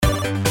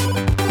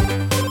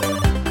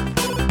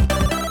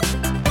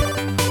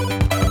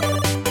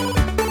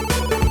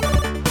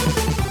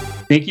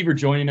Thank you for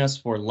joining us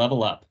for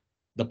Level Up,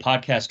 the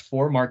podcast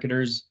for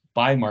marketers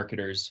by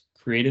marketers,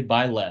 created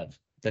by Lev,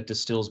 that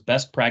distills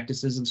best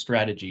practices and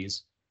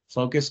strategies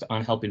focused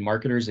on helping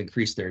marketers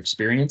increase their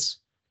experience,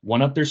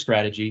 one-up their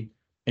strategy,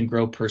 and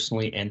grow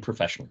personally and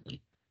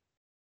professionally.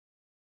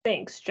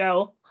 Thanks,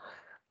 Joe.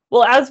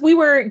 Well, as we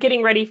were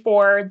getting ready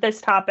for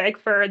this topic,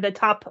 for the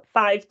top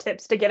 5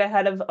 tips to get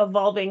ahead of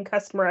evolving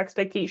customer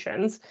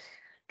expectations,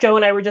 Joe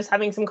and I were just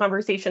having some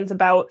conversations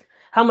about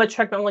how much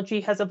technology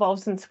has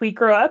evolved since we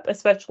grew up,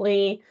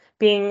 especially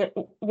being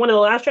one of the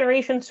last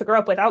generations to grow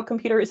up without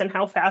computers, and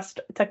how fast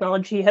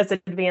technology has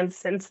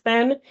advanced since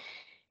then.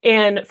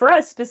 And for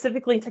us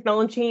specifically,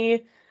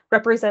 technology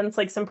represents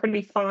like some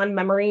pretty fond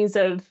memories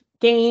of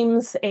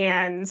games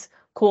and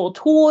cool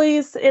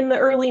toys in the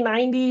early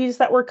 90s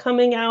that were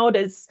coming out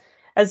as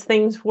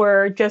things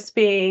were just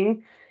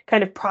being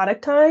kind of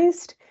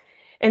productized.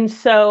 And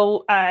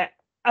so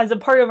as a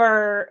part of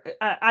our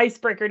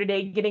icebreaker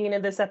today, getting into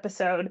this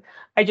episode,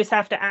 I just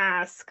have to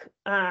ask,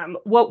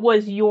 what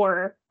was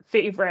your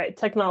favorite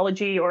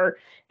technology or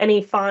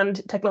any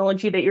fond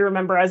technology that you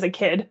remember as a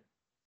kid?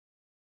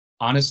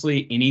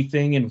 Honestly,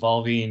 anything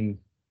involving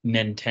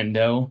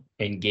Nintendo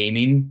and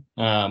gaming.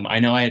 I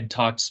know I had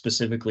talked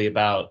specifically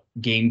about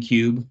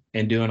GameCube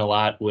and doing a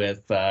lot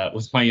with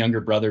my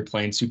younger brother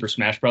playing Super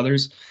Smash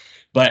Brothers.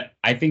 But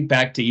I think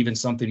back to even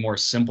something more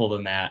simple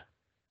than that.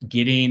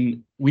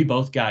 We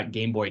both got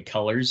Game Boy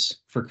Colors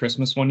for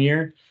Christmas one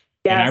year.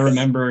 Yes. And I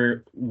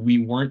remember we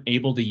weren't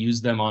able to use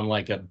them on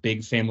like a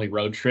big family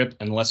road trip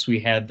unless we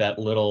had that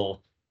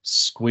little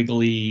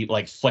squiggly,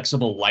 like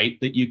flexible light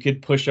that you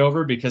could push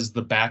over, because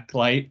the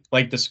backlight,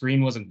 like the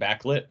screen wasn't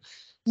backlit.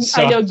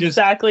 So I know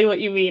exactly what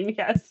you mean.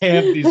 Yes. I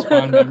have these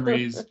fond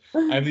memories.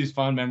 I have these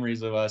fond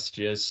memories of us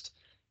just,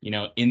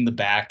 in the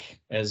back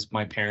as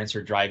my parents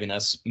are driving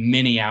us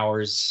many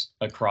hours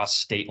across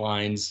state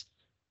lines,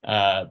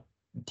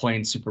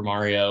 playing Super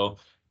Mario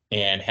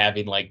and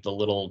having like the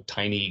little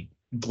tiny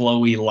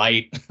glowy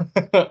light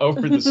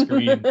over the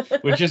screen,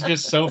 which is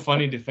just so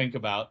funny to think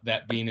about,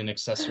 that being an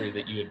accessory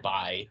that you would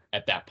buy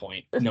at that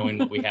point, knowing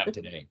what we have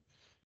today.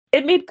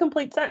 It made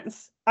complete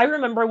sense. I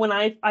remember when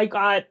I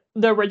got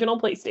the original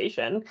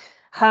PlayStation,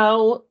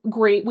 how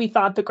great we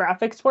thought the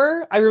graphics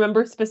were. I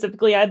remember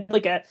specifically I had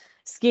like a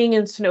skiing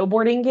and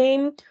snowboarding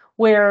game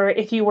where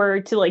if you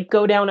were to like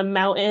go down a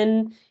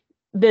mountain,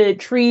 the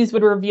trees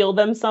would reveal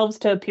themselves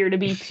to appear to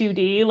be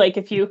 2D. Like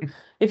if you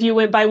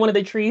went by one of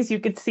the trees, you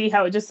could see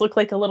how it just looked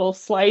like a little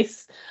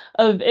slice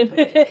of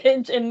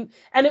image. And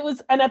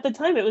at the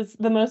time it was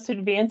the most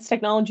advanced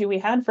technology we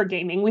had for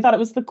gaming. We thought it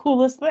was the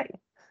coolest thing.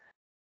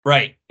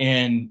 Right.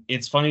 And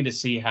it's funny to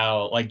see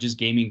how like just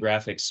gaming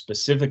graphics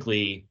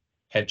specifically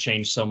have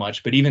changed so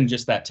much, but even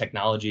just that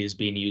technology is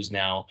being used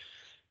now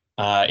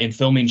in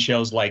filming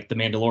shows like The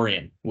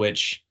Mandalorian,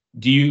 which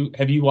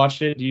have you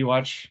watched it? Do you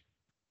watch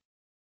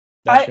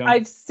that show?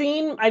 I've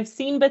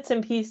seen bits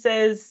and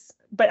pieces,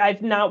 but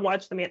I've not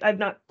watched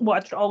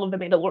all of The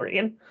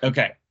Mandalorian.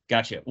 Okay,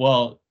 gotcha.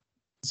 Well,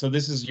 so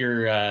this is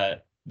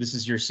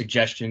your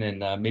suggestion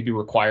and maybe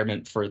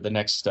requirement for the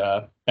next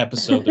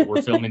episode that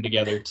we're filming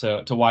together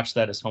to watch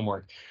that as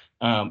homework.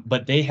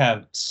 But they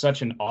have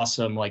such an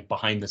awesome like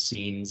behind the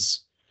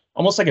scenes,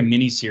 almost like a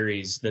mini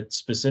series that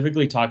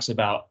specifically talks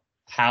about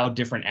how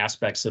different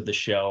aspects of the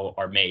show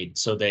are made.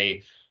 So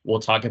they will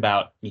talk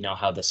about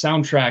how the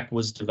soundtrack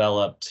was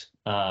developed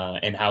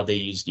and how they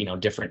used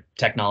different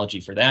technology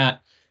for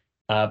that.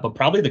 But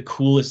probably the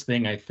coolest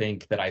thing I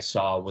think that I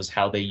saw was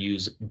how they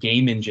use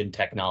game engine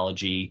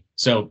technology.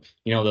 So,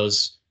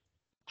 those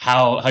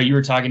how you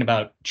were talking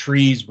about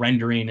trees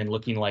rendering and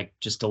looking like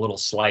just a little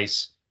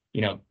slice,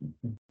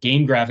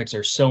 game graphics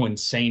are so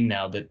insane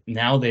now that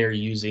now they're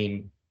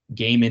using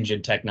game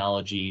engine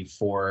technology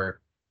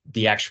for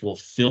the actual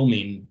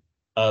filming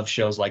of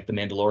shows like The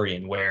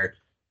Mandalorian, where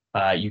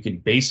you can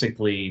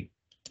basically,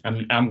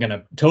 I'm going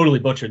to totally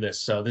butcher this.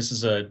 So this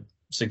is a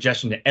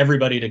suggestion to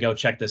everybody to go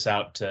check this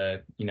out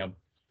to,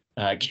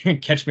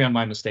 catch me on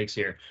my mistakes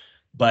here.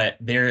 But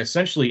they're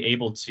essentially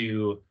able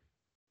to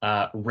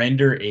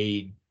render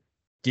a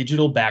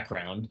digital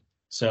background.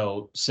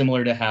 So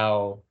similar to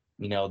how,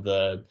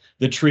 the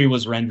tree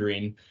was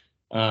rendering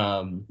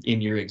in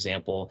your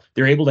example,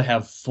 they're able to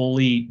have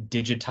fully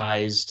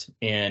digitized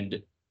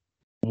and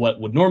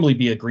what would normally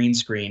be a green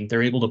screen.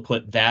 They're able to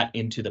put that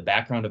into the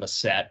background of a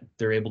set.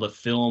 They're able to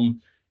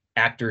film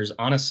actors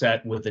on a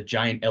set with a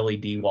giant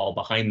LED wall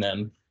behind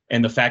them.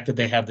 And the fact that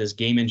they have this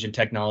game engine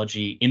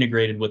technology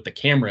integrated with the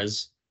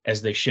cameras,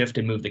 as they shift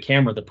and move the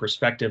camera, the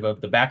perspective of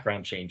the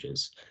background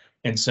changes.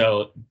 And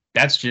so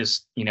that's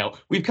just,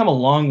 we've come a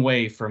long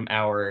way from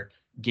our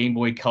Game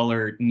Boy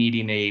Color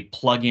needing a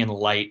plug-in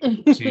light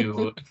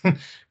to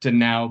to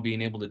now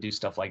being able to do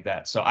stuff like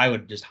that. So I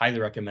would just highly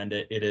recommend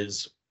it. It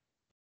is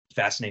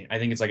fascinating. I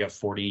think it's like a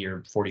 40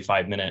 or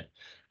 45 minute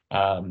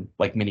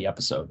like mini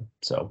episode.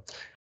 So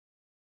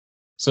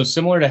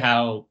similar to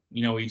how,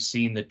 we've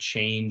seen the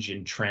change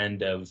in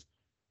trend of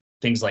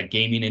things like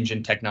gaming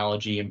engine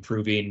technology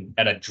improving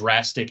at a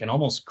drastic and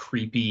almost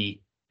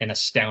creepy and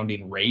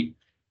astounding rate.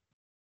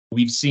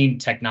 we've seen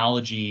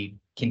technology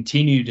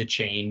continue to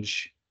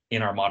change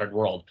in our modern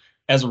world.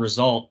 As a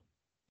result,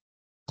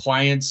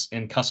 clients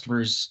and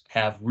customers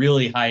have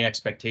really high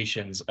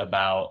expectations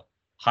about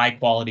high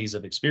qualities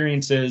of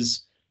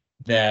experiences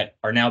that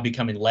are now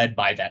becoming led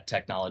by that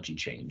technology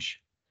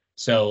change.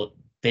 So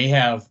they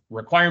have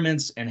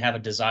requirements and have a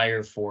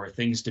desire for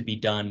things to be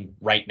done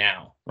right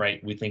now,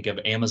 right? We think of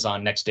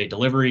Amazon next day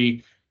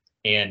delivery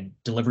and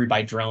delivery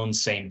by drone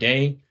same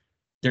day.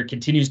 There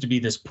continues to be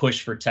this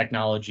push for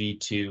technology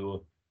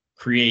to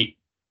create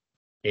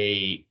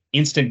a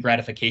instant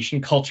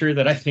gratification culture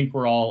that I think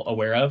we're all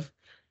aware of.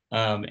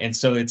 And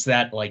so it's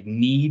that like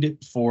need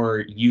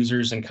for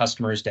users and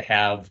customers to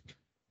have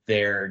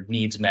their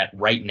needs met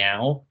right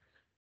now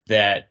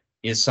that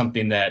is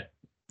something that,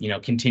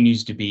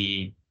 continues to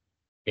be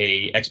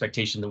a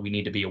expectation that we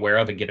need to be aware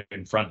of and get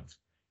in front of.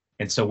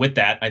 And so with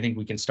that, I think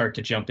we can start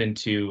to jump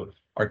into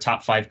our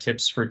top 5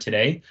 tips for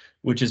today,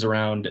 which is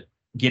around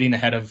getting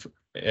ahead of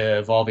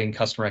evolving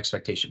customer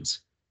expectations.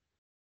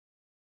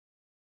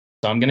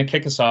 So I'm going to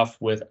kick us off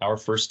with our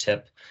first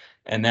tip,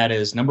 and that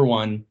is number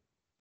 1,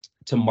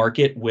 to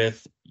market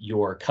with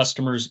your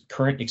customer's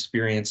current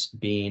experience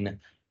being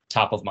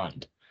top of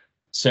mind.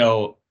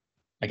 So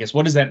I guess,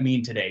 what does that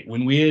mean today?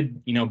 When we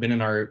had, been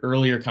in our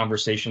earlier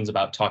conversations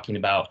about talking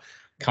about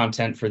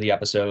content for the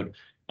episode,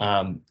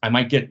 I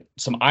might get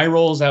some eye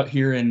rolls out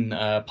here in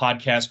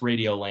podcast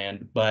radio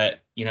land, but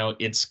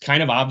it's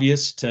kind of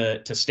obvious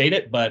to state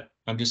it, but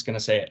I'm just going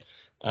to say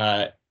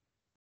it.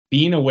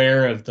 Being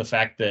aware of the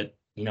fact that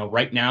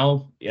right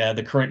now,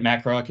 the current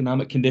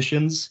macroeconomic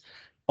conditions,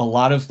 a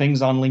lot of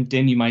things on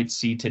LinkedIn you might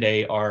see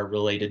today are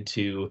related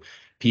to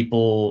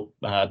people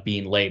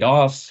being laid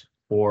off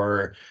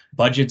or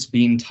budgets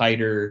being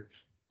tighter.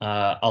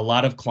 A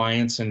lot of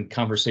clients and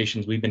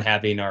conversations we've been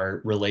having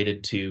are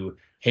related to,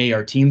 hey,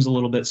 our team's a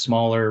little bit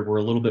smaller, we're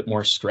a little bit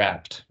more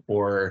strapped,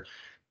 or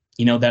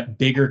that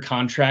bigger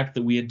contract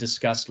that we had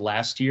discussed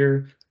last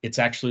year, it's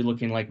actually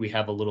looking like we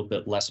have a little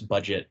bit less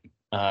budget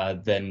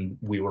than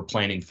we were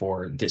planning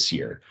for this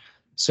year.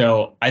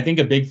 So I think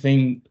a big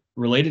thing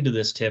related to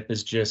this tip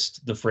is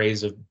just the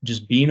phrase of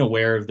just being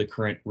aware of the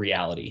current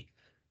reality.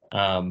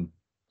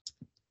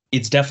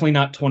 It's definitely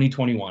not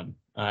 2021.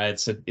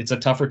 It's a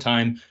tougher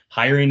time.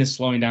 Hiring is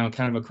slowing down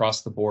kind of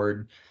across the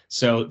board.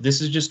 So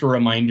this is just a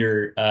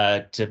reminder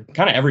to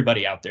kind of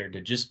everybody out there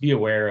to just be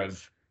aware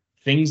of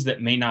things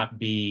that may not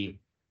be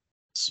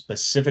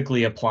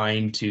specifically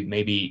applying to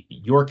maybe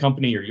your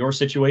company or your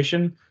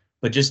situation,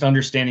 but just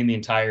understanding the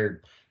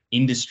entire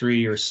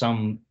industry or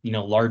some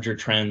larger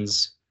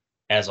trends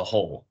as a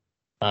whole.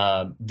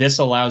 This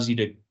allows you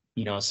to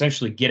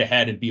essentially get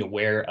ahead and be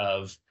aware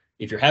of,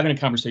 if you're having a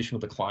conversation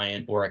with a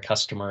client or a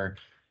customer,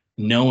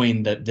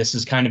 knowing that this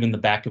is kind of in the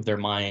back of their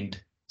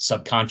mind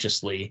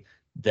subconsciously,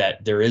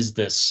 that there is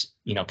this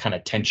kind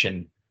of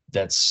tension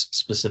that's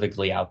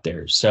specifically out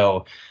there.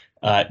 So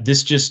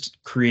this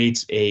just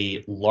creates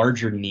a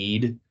larger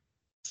need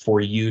for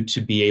you to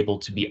be able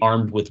to be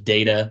armed with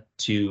data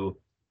to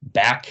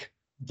back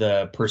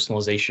the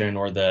personalization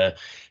or the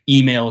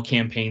email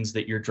campaigns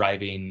that you're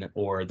driving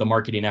or the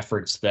marketing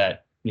efforts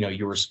that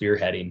you were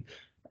spearheading,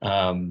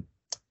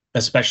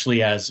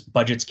 especially as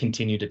budgets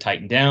continue to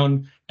tighten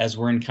down, as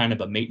we're in kind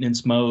of a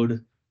maintenance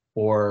mode,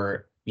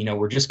 or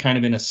we're just kind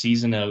of in a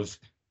season of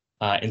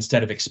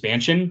instead of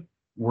expansion,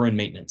 we're in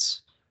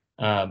maintenance.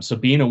 So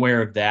being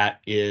aware of that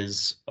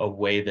is a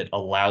way that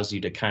allows you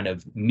to kind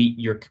of meet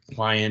your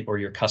client or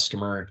your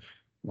customer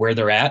where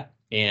they're at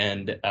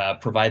and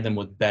provide them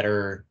with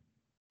better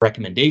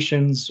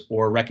recommendations,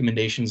 or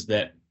recommendations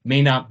that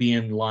may not be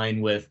in line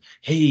with,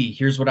 hey,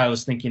 here's what I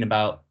was thinking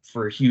about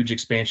for huge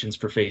expansions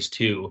for phase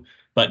 2,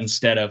 but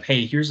instead of,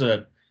 hey, here's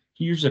a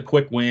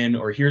quick win,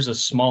 or here's a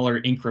smaller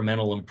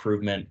incremental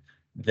improvement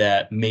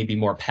that may be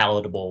more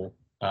palatable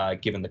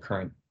given the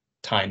current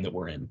time that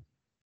we're in.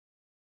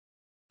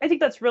 I think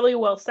that's really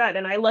well said,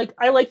 and I like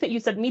that you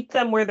said meet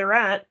them where they're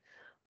at,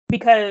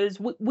 because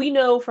we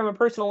know from a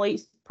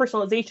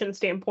personalization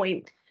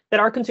standpoint that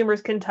our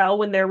consumers can tell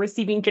when they're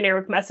receiving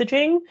generic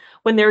messaging,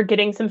 when they're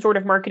getting some sort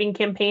of marketing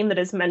campaign that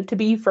is meant to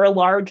be for a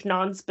large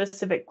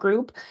non-specific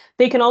group.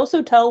 They can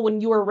also tell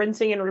when you are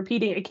rinsing and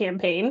repeating a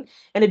campaign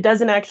and it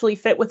doesn't actually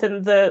fit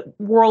within the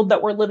world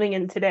that we're living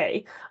in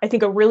today. I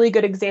think a really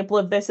good example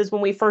of this is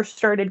when we first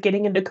started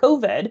getting into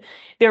COVID,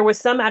 there was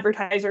some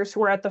advertisers who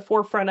were at the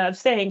forefront of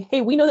saying,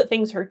 hey, we know that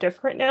things are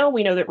different now.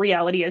 We know that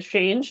reality has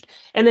changed.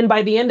 And then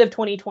by the end of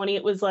 2020,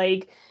 it was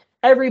like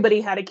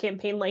everybody had a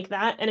campaign like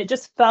that, and it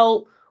just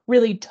felt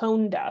really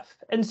tone deaf.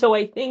 And so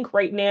I think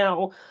right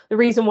now, the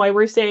reason why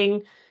we're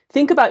saying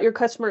think about your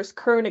customer's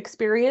current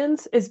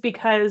experience is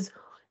because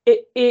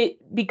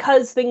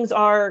because things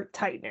are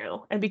tight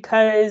now, and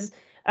because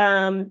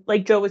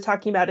like Joe was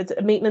talking about, it's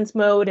a maintenance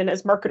mode, and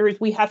as marketers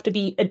we have to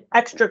be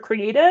extra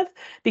creative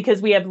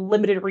because we have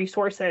limited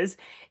resources,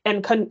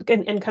 and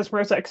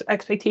customers'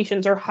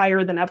 expectations are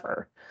higher than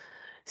ever.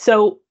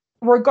 So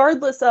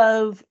regardless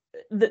of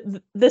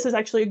this is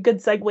actually a good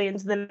segue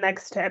into the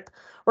next tip.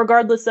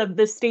 Regardless of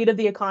the state of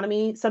the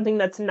economy, something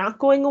that's not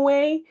going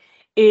away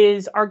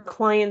is our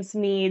clients'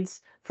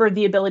 needs for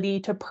the ability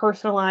to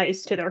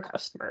personalize to their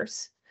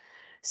customers.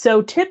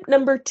 So tip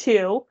number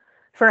 2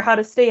 for how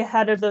to stay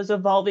ahead of those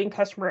evolving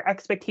customer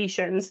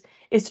expectations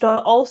is to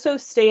also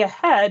stay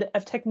ahead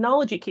of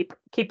technology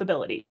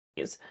capabilities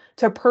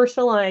to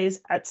personalize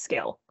at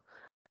scale.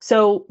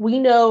 So we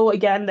know,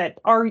 again, that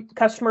our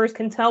customers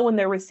can tell when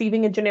they're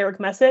receiving a generic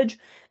message.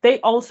 They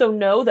also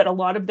know that a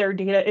lot of their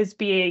data is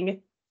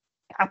being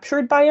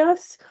captured by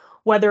us,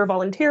 whether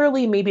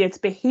voluntarily, maybe it's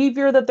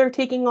behavior that they're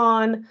taking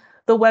on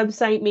the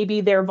website,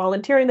 maybe they're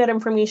volunteering that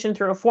information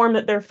through a form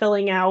that they're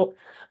filling out.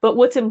 But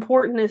what's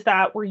important is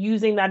that we're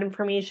using that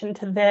information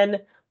to then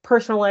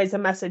personalize a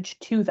message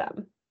to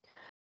them.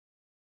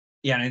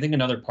 Yeah, and I think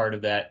another part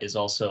of that is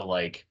also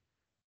like,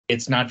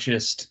 it's not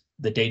just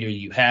the data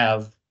you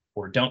have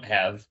or don't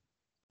have.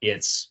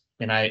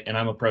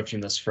 I'm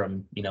approaching this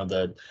from,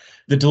 the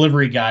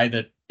delivery guy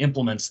that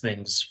implements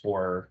things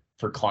for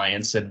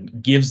clients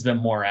and gives them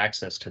more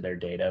access to their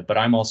data. But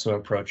I'm also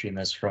approaching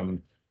this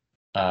from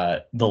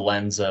the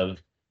lens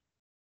of,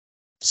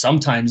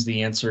 sometimes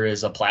the answer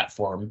is a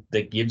platform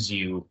that gives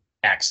you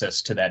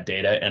access to that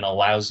data and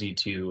allows you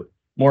to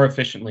more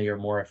efficiently or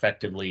more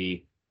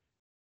effectively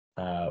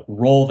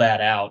roll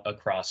that out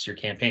across your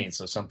campaign.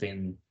 So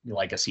something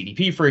like a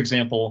CDP, for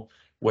example,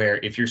 where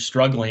if you're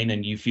struggling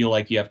and you feel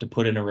like you have to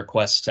put in a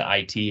request to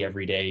IT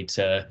every day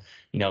to,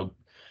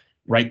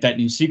 write that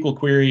new SQL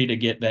query to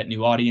get that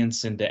new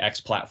audience into X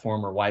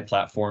platform or Y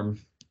platform,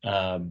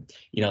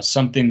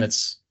 something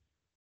that's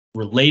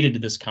related to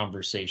this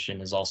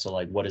conversation is also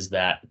like, what is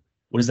that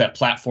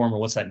platform, or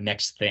what's that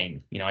next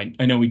thing?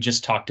 I know we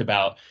just talked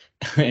about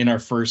in our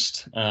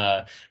first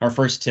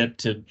tip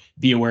to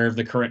be aware of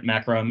the current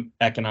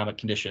macroeconomic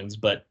conditions,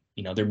 but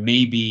there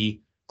may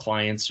be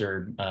clients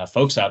or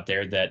folks out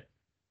there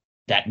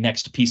that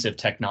next piece of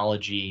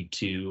technology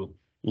to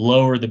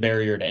lower the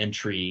barrier to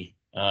entry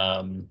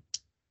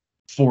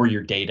for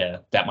your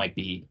data, that might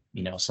be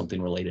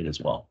something related as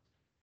well.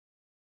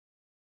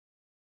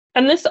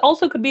 And this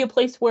also could be a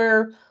place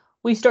where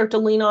we start to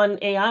lean on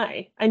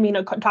AI. I mean,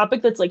 a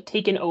topic that's like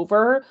taken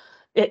over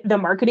the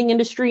marketing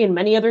industry and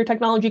many other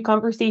technology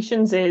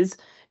conversations is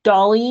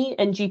Dolly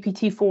and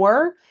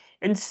GPT-4.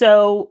 And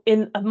so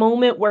in a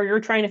moment where you're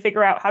trying to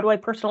figure out, how do I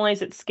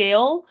personalize at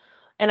scale,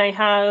 and I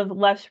have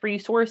less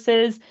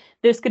resources,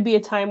 this could be a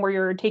time where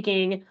you're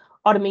taking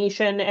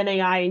automation and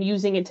AI and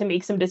using it to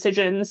make some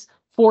decisions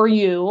for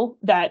you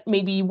that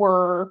maybe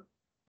were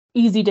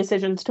easy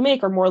decisions to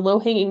make or more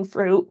low-hanging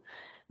fruit.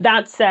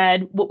 That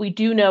said, what we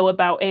do know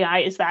about AI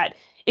is that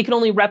it can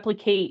only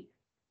replicate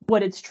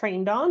what it's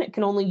trained on. It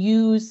can only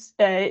use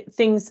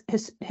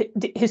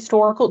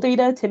historical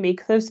data to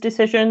make those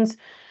decisions.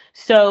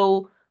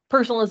 So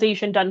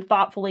personalization done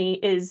thoughtfully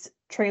is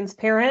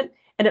transparent,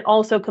 and it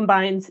also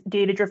combines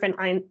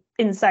data-driven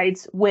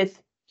insights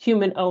with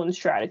human-owned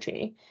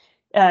strategy.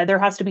 There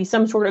has to be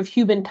some sort of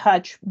human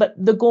touch, but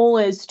the goal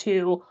is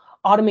to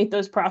automate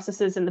those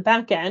processes in the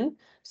back end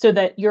so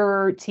that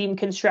your team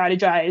can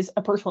strategize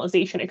a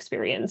personalization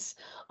experience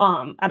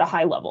at a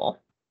high level.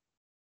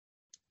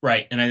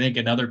 Right. And I think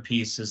another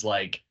piece is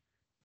like,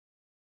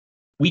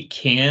 we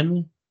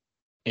can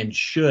and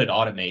should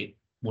automate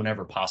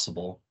whenever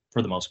possible,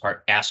 for the most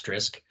part,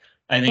 asterisk.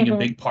 I think a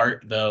big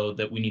part, though,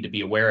 that we need to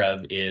be aware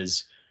of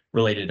is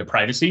related to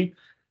privacy,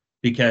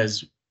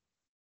 because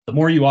the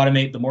more you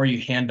automate, the more you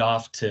hand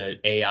off to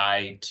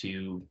AI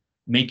to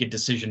make a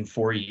decision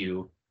for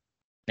you.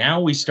 Now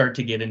we start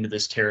to get into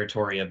this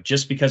territory of,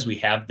 just because we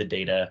have the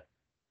data,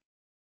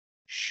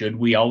 should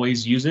we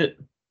always use it?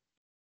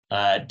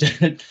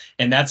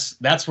 And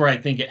that's where I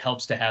think it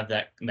helps to have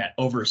that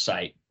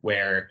oversight,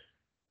 where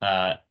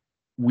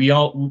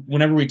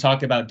whenever we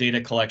talk about data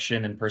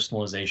collection and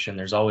personalization,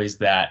 there's always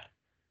that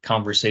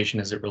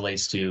conversation as it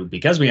relates to,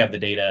 because we have the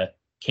data,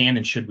 can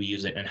and should we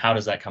use it, and how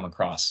does that come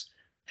across?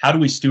 How do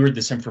we steward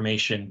this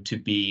information to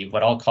be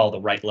what I'll call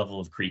the right level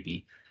of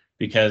creepy?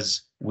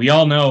 Because we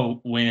all know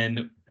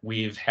when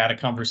we've had a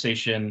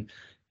conversation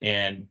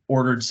and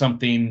ordered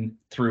something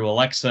through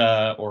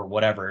Alexa or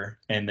whatever,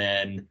 and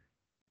then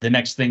the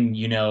next thing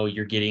you know,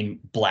 you're getting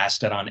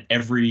blasted on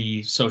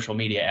every social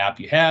media app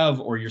you have,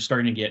 or you're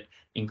starting to get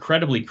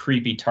incredibly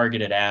creepy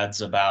targeted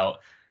ads about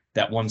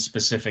that one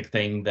specific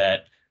thing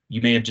that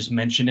you may have just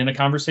mentioned in a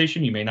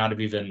conversation. You may not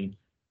have even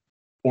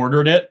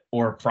ordered it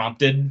or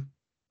prompted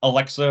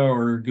Alexa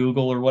or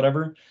Google or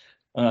whatever.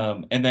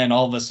 And then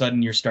all of a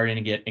sudden you're starting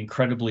to get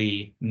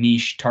incredibly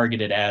niche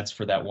targeted ads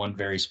for that one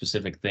very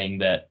specific thing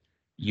that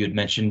you had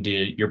mentioned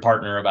to your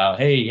partner about,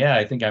 hey, yeah,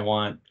 I think I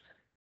want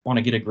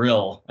to get a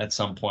grill at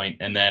some point,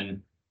 and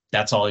then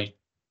that's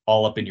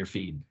all up in your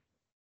feed.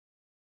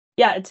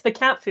 Yeah, it's the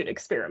cat food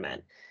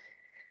experiment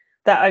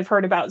that I've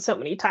heard about so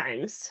many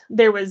times.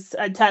 There was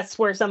a test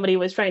where somebody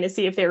was trying to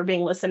see if they were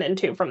being listened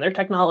to from their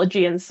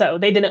technology, and so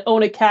they didn't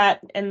own a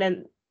cat, and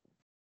then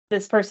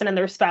this person and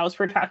their spouse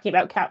were talking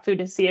about cat food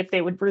to see if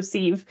they would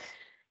receive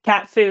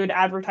cat food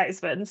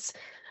advertisements.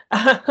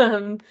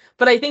 But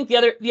I think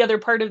the other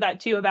part of that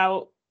too,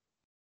 about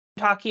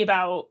talking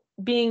about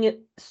being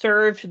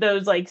served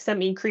those like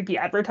semi creepy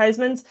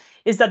advertisements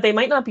is that they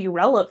might not be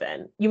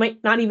relevant. You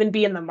might not even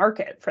be in the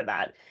market for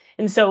that.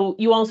 And so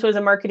you also, as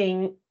a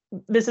marketing,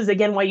 this is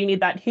again why you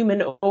need that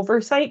human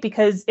oversight,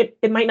 because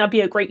it might not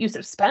be a great use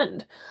of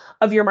spend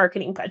of your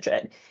marketing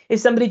budget. If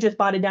somebody just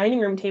bought a dining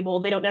room table,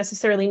 they don't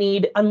necessarily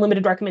need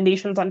unlimited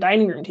recommendations on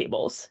dining room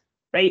tables,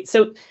 right?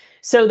 So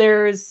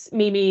there's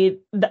maybe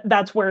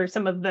that's where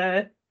some of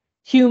the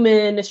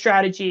human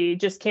strategy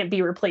just can't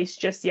be replaced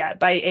just yet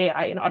by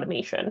AI and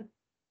automation.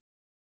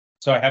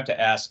 So I have to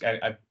ask,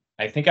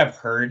 I think I've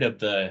heard of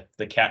the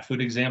cat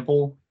food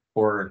example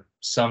or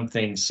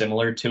something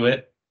similar to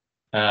it.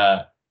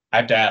 I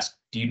have to ask,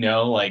 do you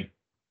know, like,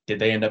 did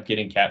they end up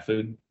getting cat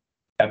food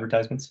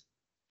advertisements?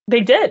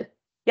 They did.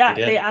 They Yeah,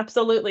 they did.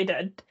 absolutely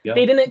did. Yeah.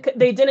 They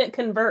didn't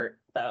convert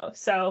though.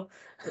 So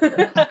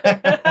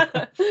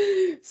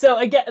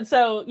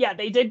so yeah,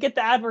 they did get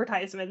the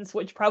advertisements,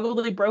 which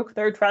probably broke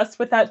their trust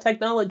with that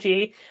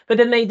technology, but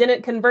then they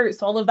didn't convert,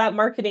 so all of that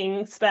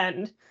marketing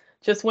spend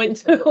just went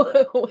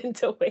to went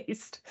to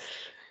waste.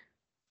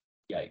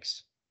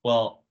 Yikes.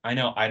 Well, I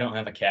know I don't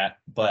have a cat,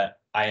 but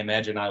I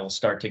imagine I will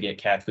start to get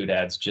cat food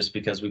ads just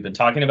because we've been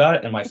talking about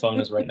it and my phone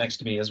is right next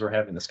to me as we're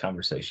having this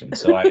conversation.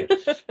 So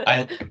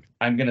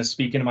I'm going to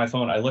speak into my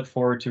phone. I look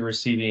forward to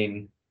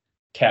receiving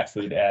cat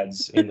food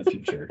ads in the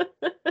future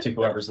to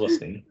whoever's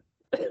listening.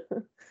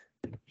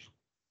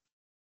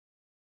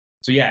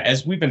 So yeah,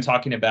 as we've been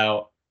talking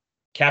about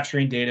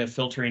capturing data,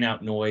 filtering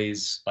out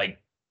noise, like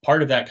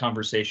part of that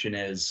conversation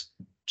is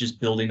just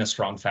building a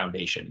strong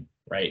foundation,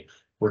 right?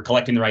 We're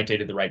collecting the right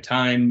data at the right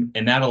time,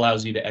 and that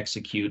allows you to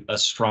execute a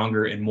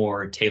stronger and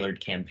more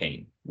tailored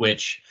campaign,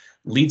 which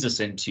leads us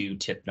into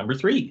tip number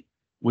 3,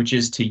 which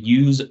is to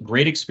use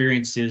great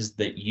experiences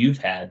that you've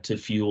had to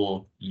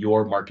fuel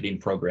your marketing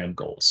program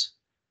goals.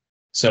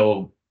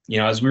 So,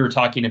 as we were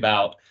talking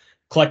about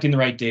collecting the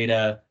right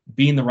data,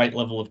 being the right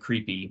level of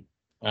creepy,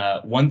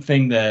 one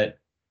thing that,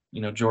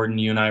 Jordan,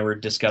 you and I were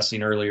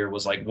discussing earlier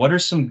was like, what are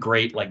some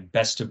great, like,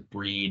 best of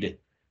breed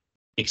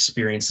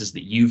experiences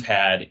that you've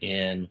had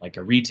in like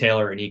a retail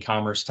or an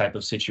e-commerce type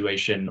of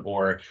situation?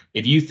 Or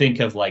if you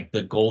think of like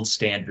the gold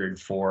standard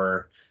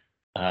for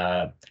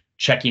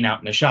checking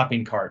out in a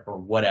shopping cart or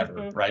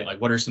whatever, right?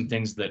 Like, what are some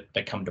things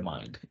that come to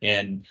mind?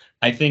 And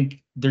I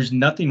think there's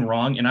nothing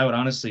wrong, and I would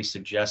honestly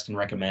suggest and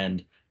recommend,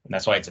 and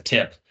that's why it's a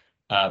tip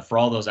for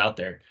all those out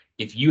there.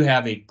 If you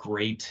have a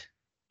great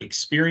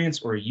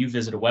experience, or you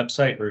visit a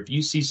website, or if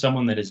you see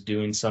someone that is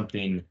doing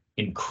something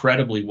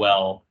incredibly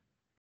well,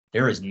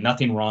 there is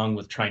nothing wrong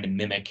with trying to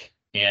mimic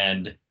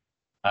and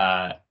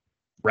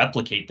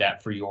replicate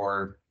that for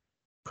your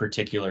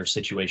particular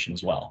situation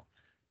as well.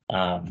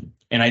 And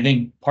I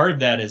think part of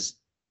that is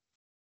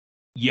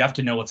you have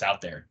to know what's out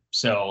there.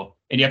 So,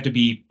 and you have to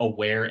be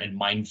aware and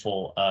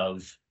mindful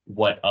of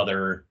what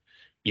other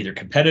either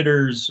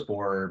competitors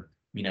or,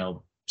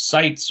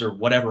 sites or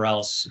whatever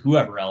else,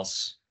 whoever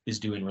else is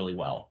doing really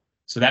well.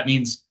 So that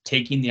means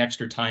taking the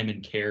extra time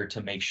and care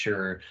to make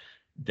sure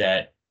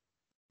that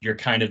you're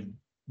kind of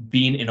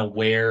being an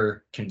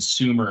aware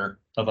consumer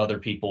of other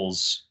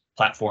people's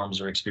platforms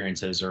or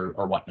experiences or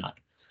whatnot.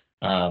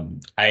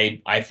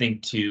 I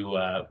think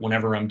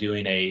whenever I'm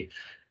doing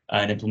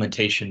an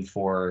implementation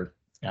for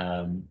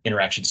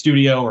Interaction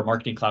Studio or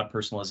Marketing Cloud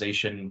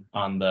personalization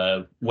on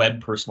the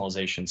web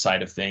personalization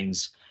side of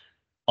things,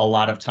 a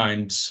lot of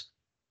times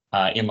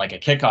in like a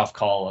kickoff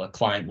call, a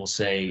client will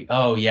say,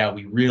 oh yeah,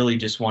 we really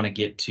just want to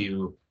get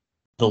to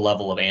the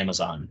level of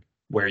Amazon,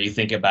 where you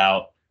think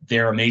about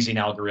their amazing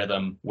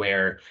algorithm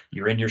where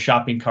you're in your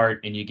shopping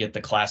cart and you get the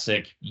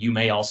classic, you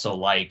may also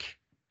like,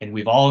 and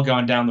we've all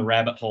gone down the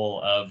rabbit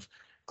hole of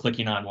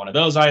clicking on one of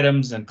those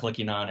items and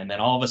clicking on, and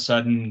then all of a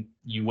sudden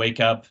you wake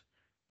up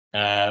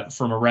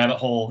from a rabbit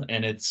hole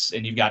and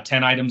you've got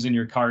 10 items in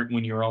your cart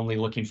when you're only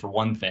looking for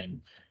one thing,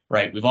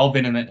 right? We've all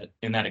been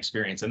in that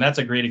experience. And that's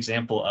a great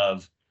example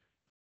of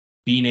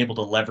being able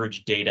to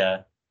leverage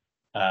data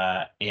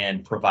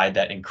and provide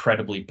that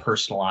incredibly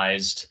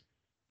personalized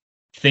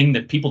thing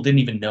that people didn't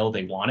even know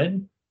they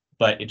wanted,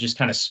 but it just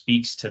kind of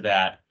speaks to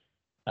that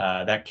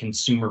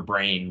consumer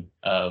brain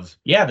of,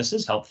 yeah, this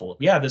is helpful.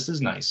 Yeah, this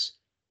is nice.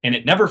 And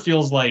it never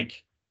feels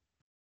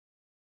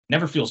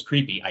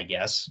creepy, I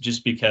guess,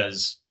 just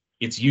because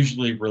it's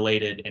usually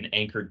related and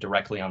anchored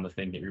directly on the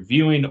thing that you're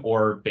viewing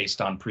or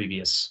based on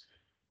previous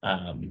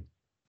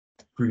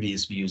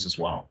views as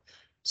well.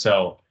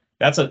 So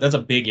that's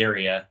a big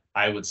area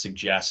I would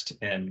suggest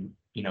and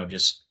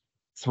just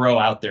throw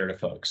out there to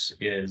folks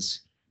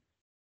is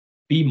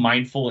be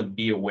mindful and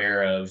be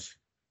aware of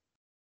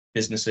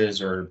businesses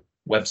or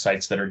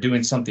websites that are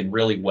doing something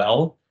really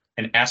well,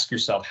 and ask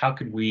yourself, how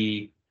could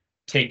we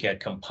take a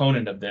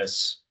component of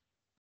this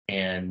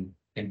and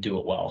do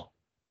it well?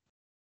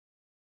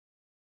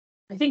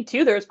 I think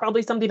too, there's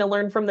probably something to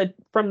learn from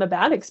the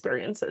bad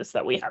experiences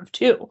that we have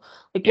too.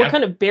 Like, Yeah. what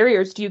kind of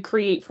barriers do you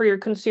create for your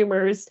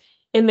consumers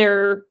in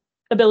their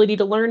ability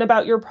to learn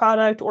about your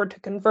product or to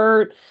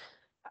convert?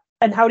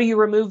 And how do you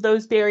remove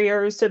those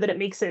barriers so that it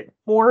makes it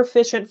more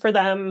efficient for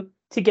them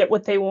to get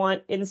what they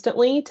want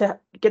instantly, to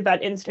get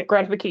that instant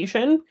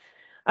gratification.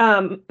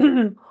 Um,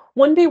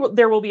 one day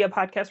there will be a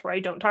podcast where I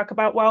don't talk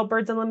about Wild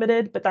Birds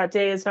Unlimited, but that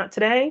day is not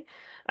today.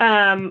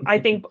 I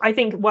think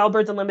Wild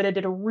Birds Unlimited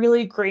did a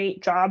really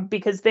great job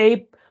because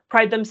they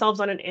pride themselves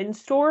on an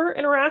in-store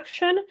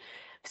interaction,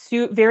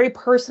 so very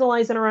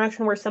personalized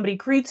interaction where somebody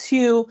greets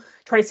you,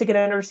 tries to get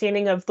an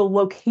understanding of the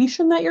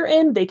location that you're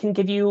in. They can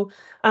give you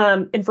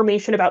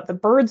information about the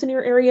birds in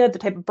your area, the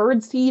type of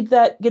bird seed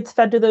that gets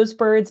fed to those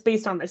birds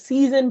based on the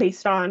season,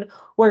 based on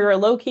where you're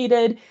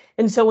located.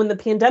 And so when the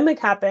pandemic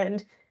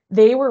happened,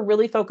 they were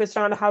really focused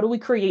on how do we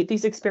create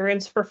these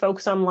experiences for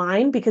folks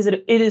online, because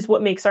it is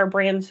what makes our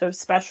brand so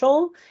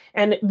special.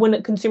 And when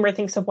a consumer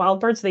thinks of Wild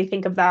Birds, they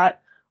think of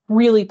that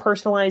really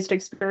personalized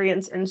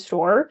experience in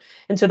store.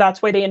 And so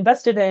that's why they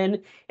invested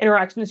in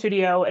Interaction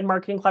Studio and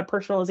Marketing Cloud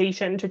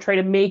personalization to try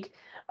to make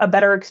a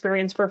better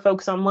experience for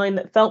folks online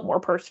that felt more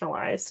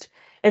personalized.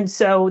 And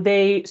so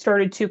they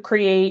started to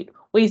create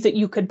ways that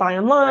you could buy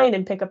online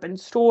and pick up in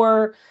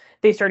store.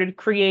 They started to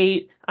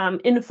create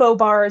info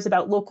bars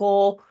about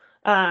local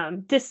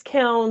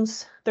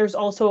discounts. There's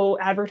also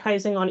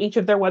advertising on each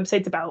of their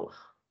websites about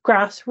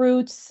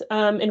grassroots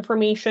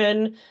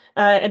information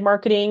and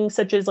marketing,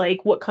 such as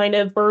like what kind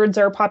of birds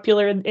are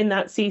popular in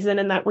that season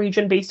in that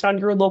region based on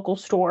your local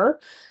store.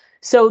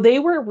 So they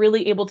were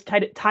really able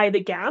to tie the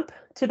gap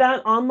to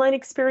that online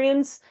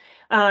experience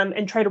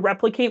and try to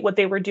replicate what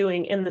they were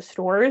doing in the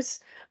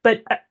stores.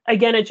 But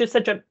again, it's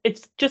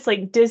just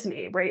like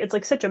Disney, right?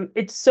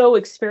 It's so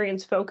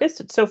experience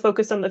focused. It's so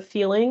focused on the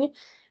feeling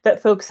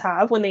that folks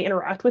have when they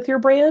interact with your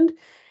brand,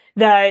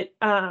 that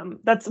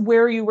that's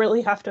where you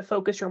really have to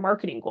focus your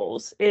marketing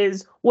goals.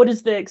 Is what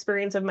is the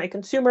experience of my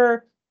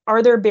consumer?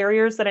 Are there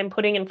barriers that I'm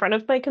putting in front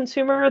of my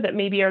consumer that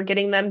maybe are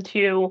getting them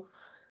to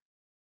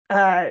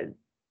uh,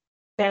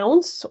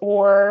 bounce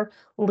or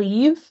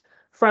leave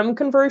from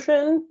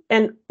conversion?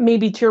 And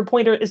maybe to your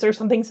point, is there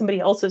something somebody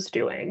else is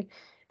doing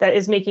that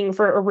is making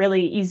for a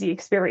really easy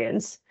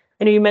experience?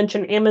 I know you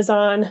mentioned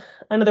Amazon.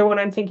 Another one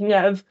I'm thinking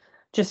of,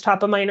 just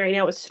top of mind right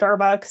now, is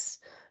Starbucks.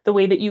 The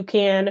way that you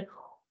can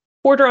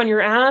order on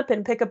your app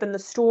and pick up in the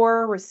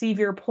store, receive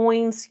your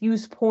points,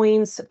 use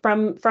points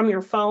from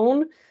your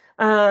phone,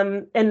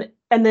 and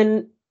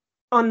then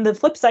on the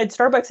flip side,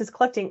 Starbucks is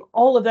collecting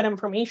all of that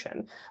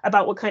information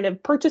about what kind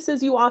of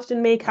purchases you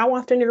often make, how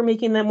often you're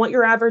making them, what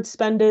your average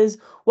spend is,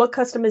 what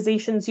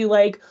customizations you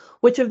like,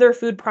 which of their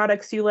food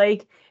products you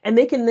like, and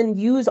they can then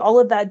use all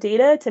of that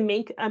data to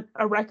make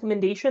a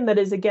recommendation that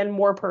is, again,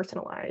 more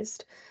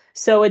personalized.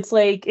 So it's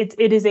like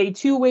it is a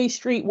two-way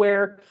street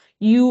where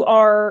you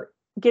are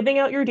giving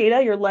out your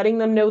data, you're letting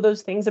them know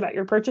those things about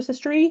your purchase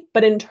history,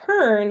 but in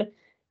turn,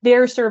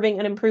 they're serving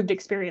an improved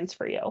experience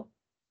for you.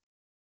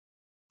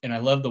 And I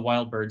love the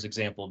Wild Birds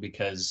example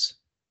because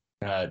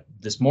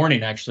this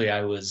morning, actually,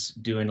 I was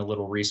doing a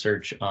little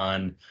research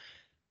on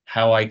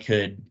how I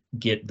could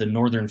get the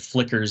northern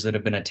flickers that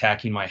have been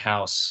attacking my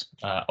house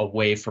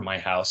away from my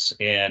house.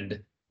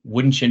 And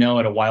wouldn't you know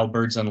it, a Wild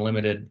Birds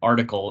Unlimited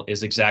article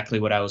is exactly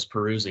what I was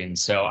perusing.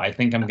 So I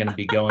think I'm going to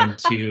be going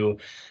to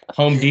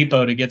Home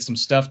Depot to get some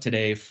stuff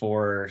today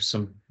for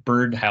some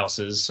bird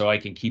houses so I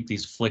can keep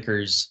these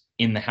flickers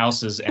in the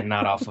houses and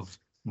not off of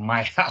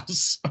my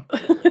house.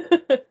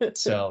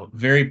 So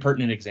very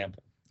pertinent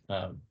example.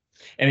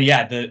 And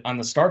yeah, on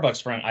the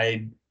Starbucks front,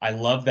 I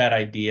love that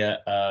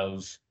idea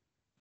of,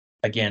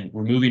 again,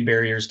 removing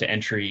barriers to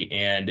entry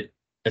and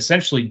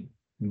essentially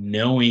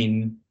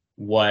knowing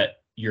what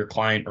your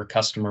client or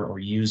customer or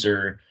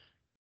user,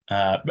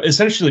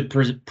 essentially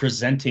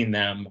presenting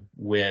them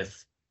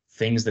with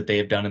things that they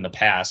have done in the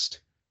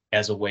past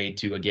as a way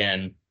to,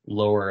 again,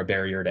 lower a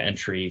barrier to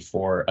entry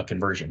for a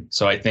conversion.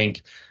 So I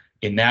think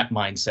in that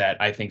mindset,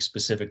 I think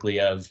specifically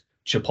of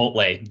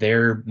Chipotle.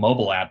 Their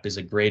mobile app is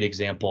a great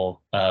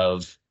example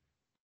of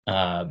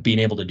being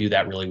able to do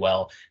that really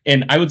well.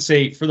 And I would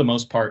say, for the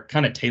most part,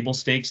 kind of table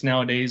stakes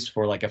nowadays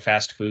for like a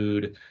fast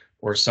food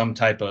or some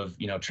type of,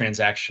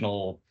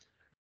 transactional,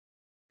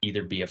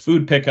 either be a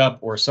food pickup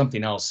or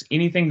something else,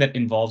 anything that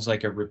involves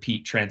like a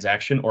repeat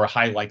transaction or a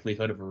high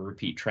likelihood of a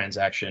repeat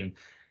transaction.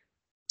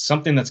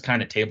 Something that's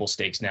kind of table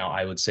stakes now,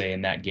 I would say,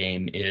 in that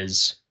game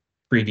is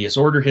previous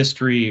order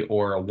history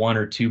or a 1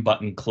 or 2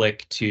 button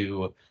click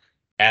to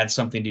add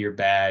something to your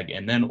bag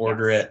and then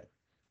order it.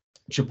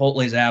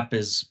 Chipotle's app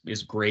is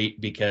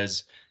great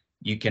because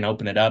you can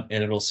open it up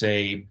and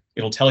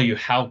it'll tell you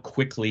how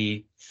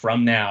quickly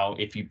from now,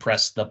 if you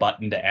press the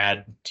button to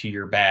add to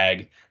your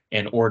bag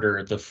and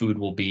order, the food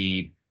will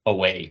be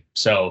away.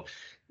 So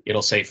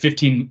it'll say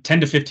 10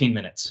 to 15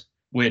 minutes,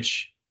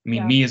 which, I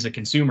mean, me as a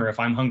consumer, if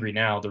I'm hungry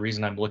now, the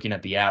reason I'm looking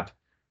at the app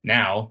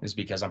now is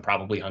because I'm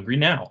probably hungry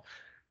now.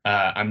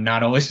 I'm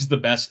not always the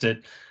best at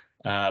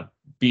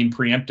being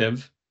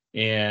preemptive.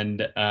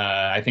 And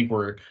I think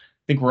we're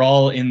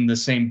all in the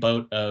same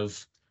boat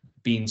of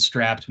being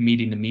strapped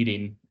meeting to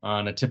meeting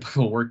on a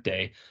typical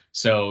workday.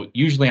 So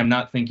usually I'm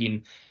not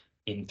thinking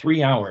in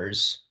 3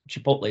 hours,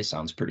 Chipotle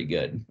sounds pretty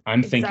good.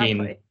 I'm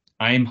thinking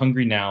I am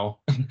hungry now.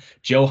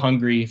 Joe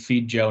hungry,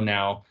 feed Joe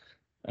now.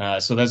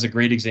 So that's a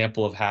great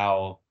example of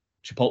how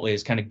Chipotle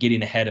is kind of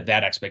getting ahead of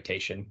that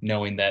expectation,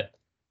 knowing that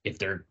if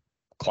their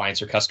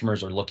clients or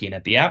customers are looking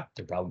at the app,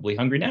 they're probably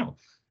hungry now.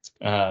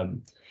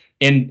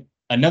 And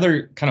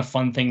another kind of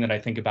fun thing that I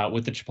think about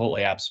with the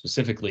Chipotle app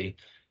specifically,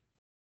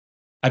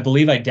 I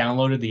believe I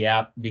downloaded the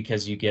app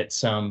because you get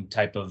some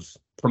type of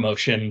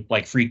promotion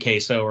like free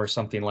queso or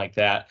something like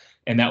that.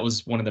 And that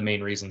was one of the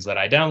main reasons that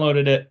I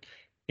downloaded it.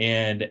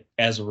 And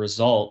as a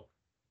result,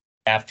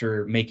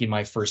 after making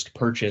my first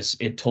purchase,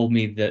 it told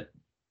me that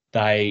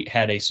I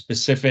had a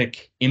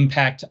specific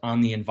impact on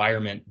the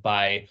environment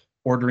by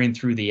ordering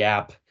through the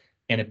app.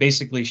 And it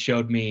basically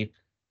showed me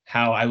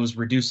how I was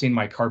reducing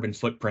my carbon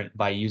footprint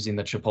by using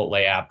the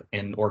Chipotle app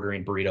and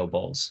ordering burrito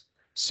bowls.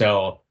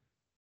 So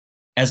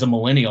as a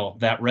millennial,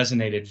 that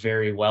resonated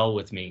very well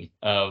with me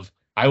of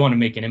I want to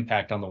make an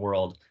impact on the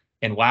world.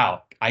 And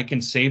wow, I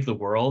can save the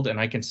world and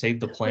I can save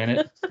the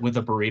planet with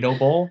a burrito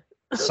bowl.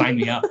 Sign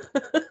me up.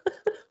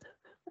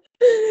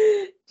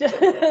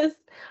 Just,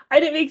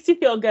 and it makes you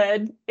feel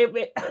good.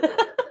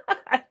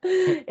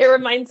 It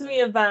reminds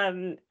me of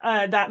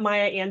that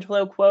Maya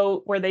Angelou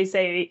quote where they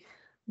say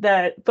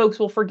that folks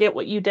will forget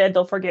what you did,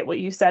 they'll forget what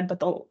you said, but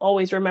they'll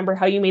always remember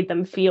how you made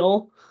them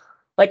feel.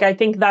 Like, I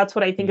think that's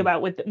what I think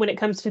about with when it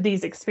comes to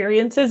these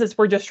experiences, is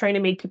we're just trying to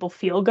make people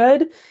feel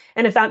good.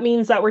 And if that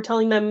means that we're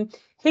telling them,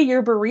 hey,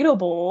 your burrito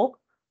bowl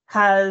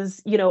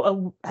has,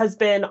 has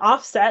been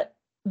offset,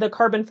 the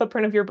carbon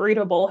footprint of your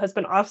burrito bowl has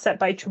been offset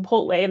by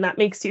Chipotle, and that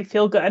makes you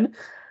feel good,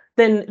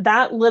 then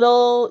that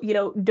little,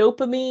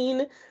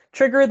 dopamine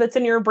trigger that's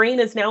in your brain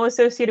is now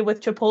associated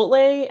with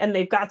Chipotle, and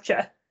they've got you.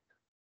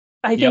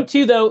 I think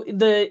too, though,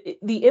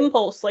 the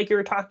impulse, like you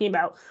were talking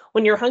about,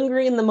 when you're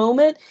hungry in the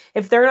moment,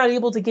 if they're not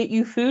able to get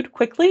you food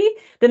quickly,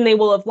 then they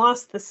will have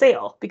lost the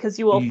sale because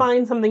you will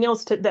find something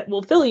else that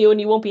will fill you and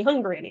you won't be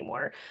hungry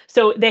anymore.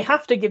 So they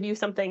have to give you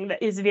something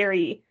that is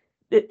very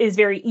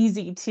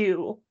easy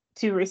to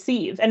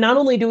receive. And not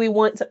only do we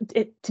want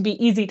it to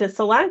be easy to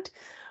select,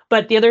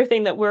 but the other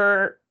thing that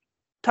we're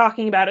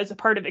talking about as a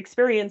part of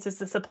experience is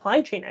the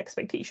supply chain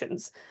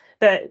expectations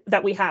that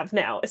we have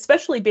now,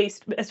 especially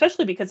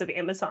because of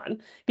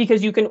Amazon,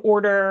 because you can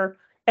order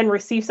and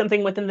receive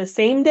something within the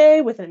same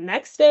day, within the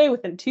next day,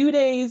 within 2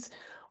 days,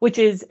 which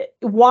is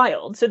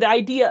wild. So the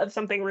idea of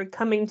something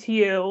coming to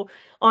you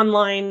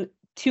online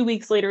 2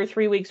 weeks later,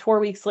 3 weeks,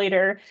 4 weeks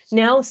later,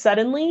 now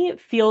suddenly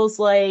feels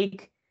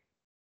like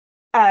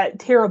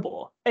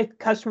terrible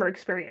customer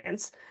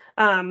experience.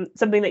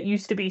 Something that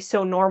used to be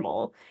so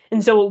normal.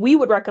 And so what we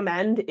would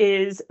recommend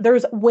is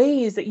there's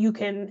ways that you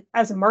can,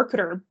 as a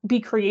marketer, be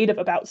creative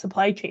about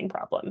supply chain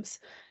problems.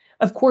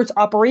 Of course,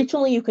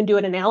 operationally, you can do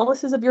an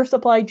analysis of your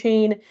supply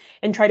chain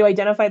and try to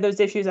identify those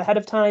issues ahead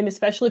of time,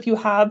 especially if you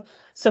have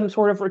some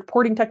sort of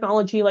reporting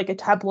technology like a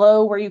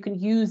Tableau, where you can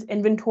use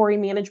inventory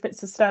management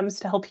systems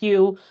to help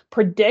you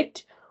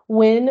predict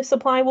when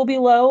supply will be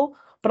low.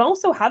 But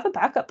also have a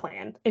backup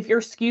plan. If your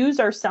SKUs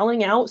are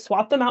selling out,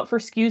 swap them out for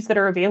SKUs that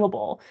are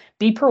available.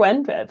 Be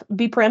preemptive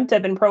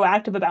and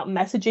proactive about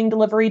messaging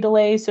delivery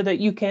delays so that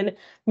you can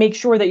make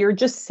sure that you're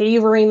just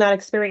savoring that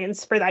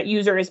experience for that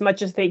user as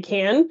much as they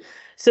can,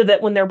 so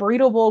that when their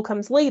burrito bowl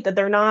comes late, that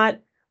they're not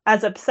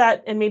as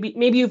upset, and maybe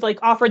you've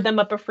offered them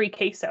up a free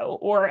queso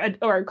or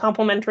a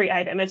complimentary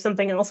item if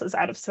something else is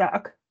out of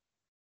stock.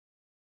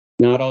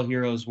 Not all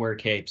heroes wear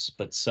capes,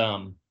 but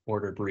some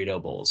order burrito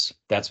bowls.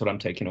 That's what I'm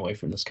taking away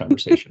from this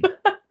conversation.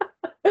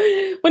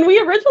 When we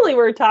originally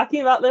were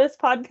talking about this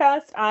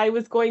podcast, I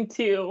was going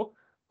to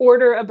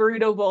order a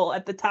burrito bowl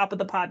at the top of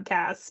the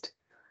podcast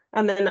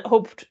and then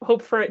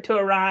hope for it to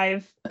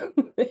arrive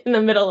in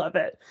the middle of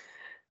it.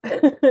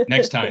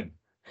 Next time.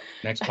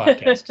 Next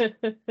podcast.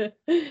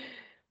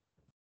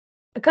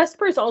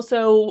 Customers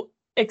also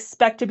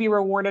expect to be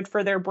rewarded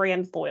for their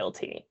brand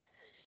loyalty.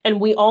 And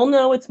we all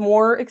know it's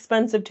more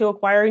expensive to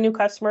acquire a new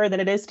customer than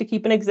it is to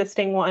keep an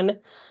existing one.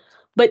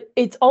 But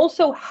it's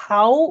also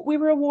how we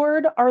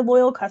reward our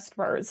loyal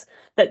customers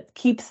that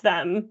keeps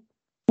them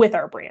with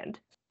our brand.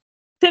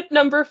 Tip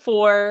number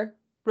 4,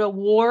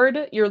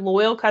 reward your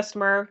loyal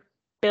customer,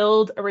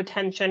 build a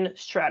retention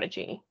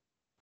strategy.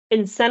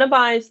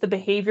 Incentivize the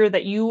behavior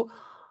that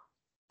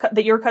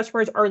your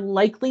customers are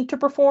likely to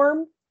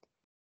perform.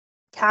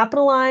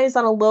 Capitalize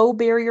on a low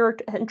barrier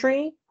to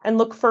entry and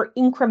look for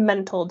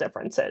incremental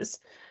differences.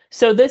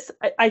 So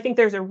I think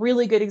there's a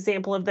really good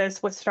example of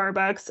this with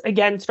Starbucks.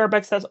 Again,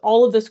 Starbucks has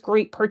all of this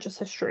great purchase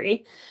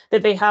history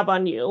that they have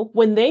on you.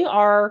 When they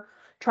are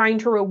trying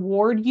to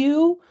reward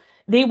you,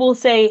 they will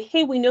say,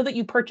 hey, we know that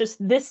you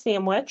purchased this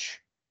sandwich.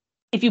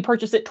 If you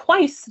purchase it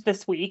twice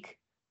this week,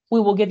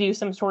 we will give you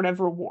some sort of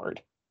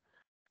reward.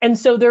 And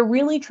so they're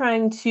really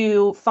trying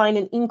to find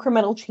an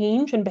incremental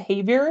change in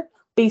behavior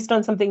based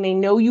on something they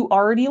know you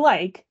already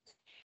like.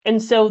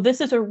 And so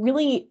this is a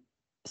really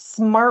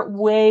smart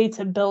way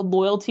to build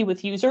loyalty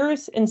with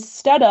users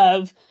instead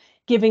of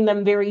giving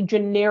them very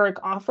generic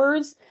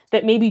offers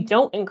that maybe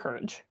don't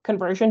encourage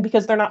conversion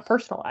because they're not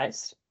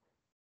personalized.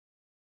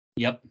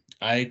 Yep.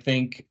 I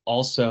think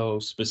also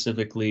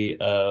specifically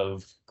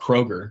of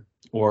Kroger,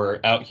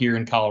 or out here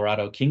in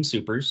Colorado, King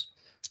Soopers.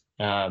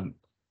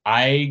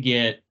 I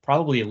get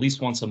probably at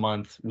least once a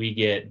month, we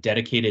get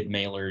dedicated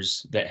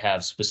mailers that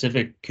have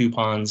specific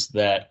coupons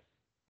that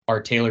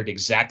are tailored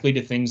exactly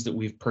to things that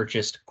we've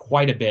purchased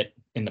quite a bit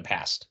in the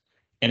past.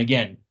 And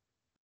again,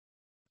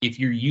 if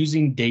you're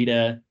using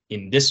data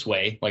in this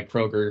way, like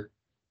Kroger,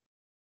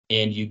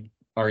 and you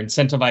are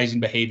incentivizing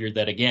behavior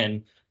that,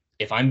 again,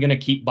 if I'm going to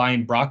keep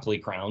buying broccoli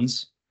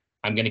crowns,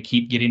 I'm going to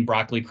keep getting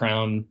broccoli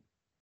crown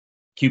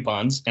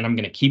coupons, and I'm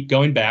going to keep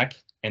going back.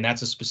 And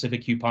that's a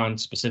specific coupon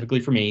specifically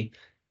for me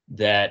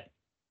that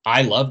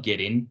I love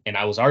getting. And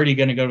I was already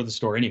going to go to the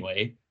store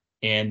anyway.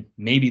 And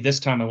maybe this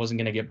time I wasn't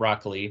going to get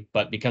broccoli,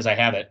 but because I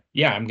have it,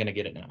 yeah, I'm going to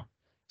get it now.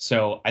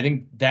 So I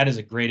think that is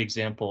a great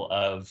example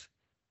of,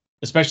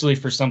 especially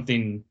for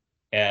something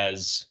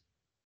as,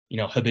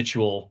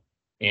 habitual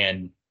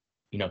and,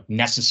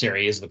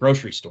 necessary as the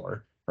grocery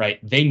store, right?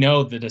 They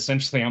know that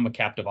essentially I'm a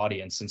captive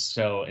audience. And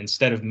so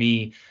instead of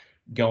me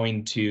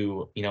going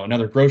to,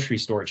 another grocery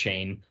store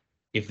chain,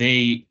 if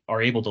they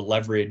are able to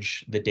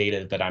leverage the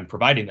data that I'm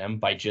providing them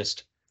by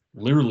just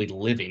literally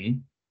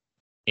living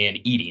and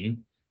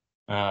eating,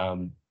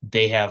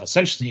 they have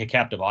essentially a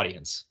captive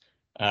audience.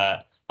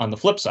 On the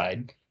flip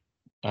side,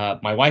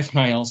 my wife and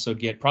I also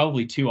get,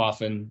 probably too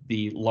often,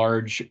 the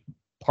large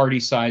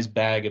party-sized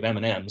bag of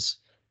M&Ms,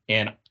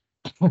 and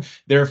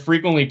there are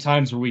frequently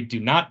times where we do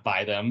not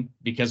buy them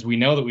because we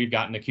know that we've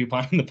gotten a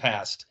coupon in the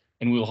past,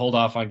 and we'll hold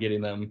off on getting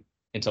them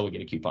until we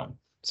get a coupon.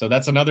 So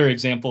that's another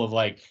example of,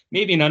 like,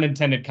 maybe an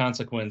unintended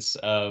consequence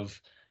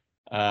of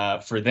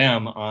for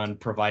them on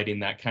providing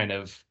that kind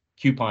of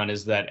coupon,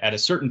 is that at a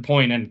certain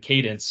point in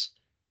cadence,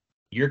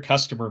 your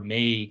customer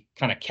may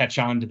kind of catch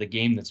on to the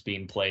game that's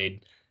being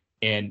played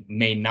and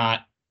may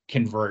not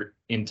convert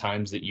in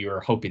times that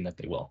you're hoping that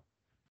they will.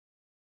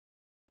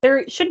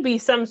 There should be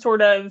some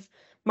sort of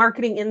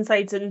marketing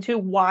insights into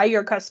why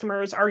your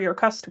customers are your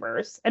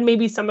customers. And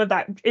maybe some of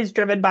that is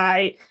driven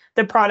by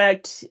the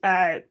product,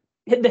 the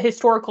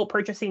historical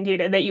purchasing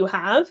data that you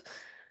have.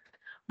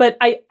 But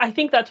I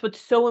think that's what's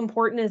so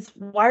important, is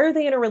why are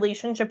they in a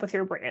relationship with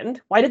your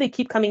brand? Why do they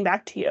keep coming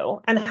back to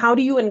you? And how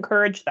do you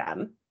encourage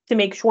them to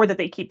make sure that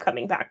they keep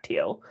coming back to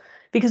you?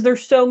 Because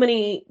there's so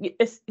many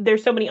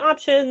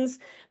options.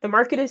 The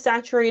market is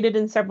saturated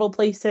in several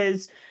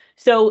places.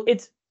 So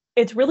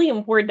it's really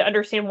important to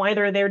understand why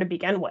they're there to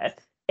begin with,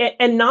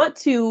 and not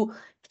to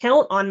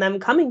count on them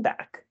coming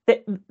back.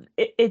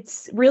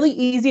 It's really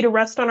easy to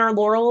rest on our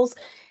laurels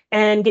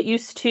and get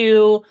used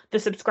to the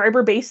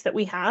subscriber base that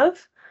we have.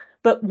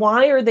 But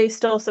why are they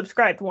still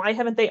subscribed? Why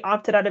haven't they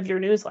opted out of your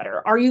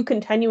newsletter? Are you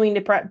continuing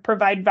to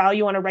provide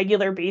value on a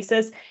regular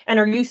basis? And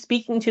are you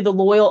speaking to the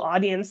loyal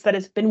audience that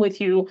has been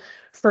with you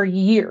for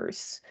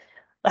years?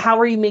 How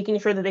are you making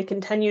sure that they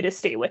continue to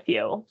stay with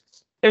you?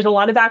 There's a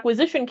lot of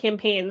acquisition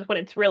campaigns when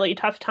it's really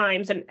tough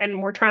times,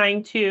 and we're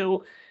trying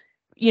to,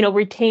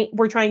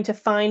 we're trying to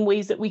find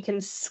ways that we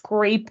can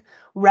scrape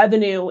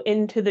revenue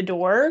into the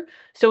door.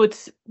 So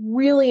it's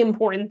really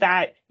important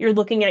that you're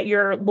looking at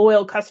your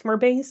loyal customer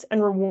base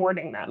and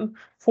rewarding them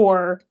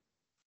for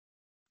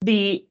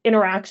the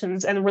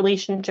interactions and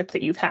relationships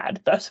that you've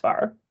had thus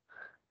far.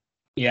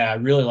 Yeah, I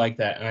really like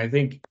that. And I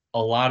think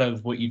a lot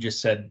of what you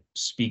just said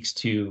speaks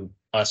to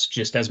us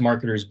just as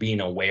marketers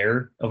being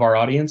aware of our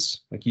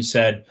audience. Like you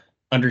said,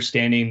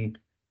 understanding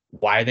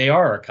why they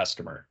are our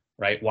customer,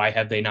 right? Why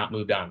have they not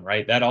moved on,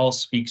 right? That all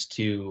speaks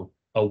to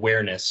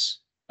awareness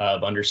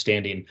of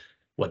understanding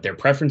what their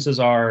preferences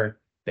are,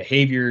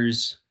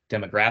 behaviors,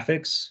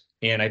 demographics.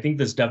 And I think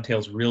this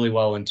dovetails really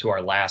well into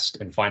our last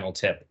and final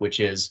tip,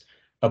 which is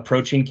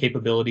approaching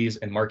capabilities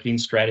and marketing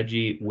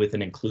strategy with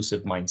an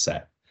inclusive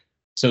mindset.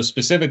 So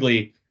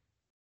specifically,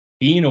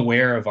 being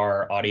aware of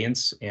our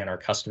audience and our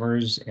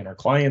customers and our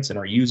clients and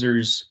our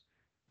users.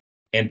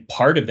 And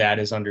part of that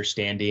is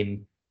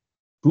understanding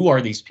who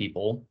are these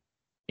people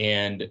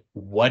and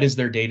what is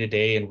their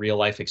day-to-day and real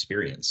life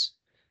experience.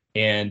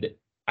 And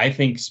I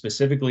think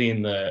specifically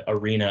in the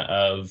arena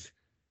of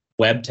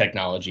web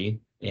technology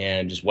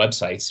and just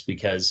websites,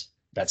 because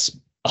that's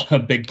a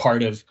big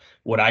part of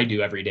what I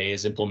do every day,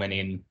 is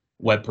implementing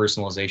web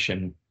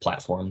personalization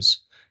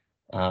platforms.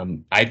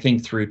 I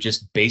think through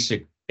just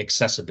basic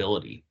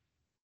accessibility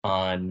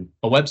on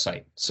a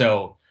website.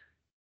 So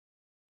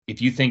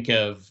if you think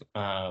of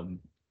an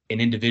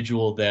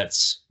individual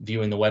that's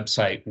viewing the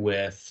website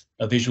with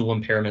a visual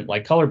impairment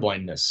like color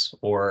blindness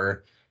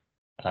or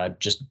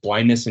just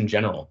blindness in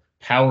general,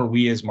 how are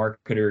we as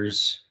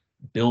marketers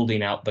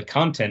building out the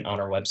content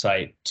on our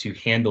website to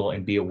handle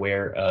and be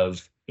aware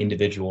of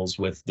individuals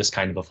with this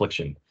kind of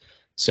affliction?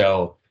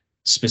 So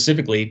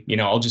specifically,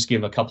 I'll just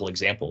give a couple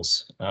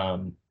examples.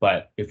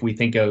 But if we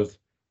think of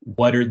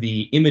what are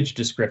the image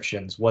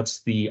descriptions,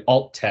 what's the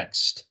alt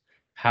text,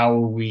 how are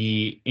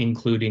we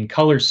including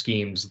color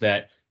schemes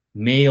that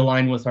may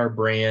align with our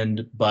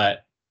brand,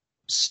 but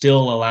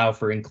still allow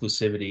for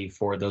inclusivity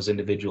for those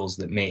individuals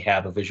that may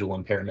have a visual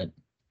impairment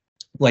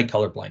like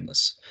color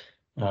blindness.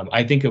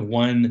 I think of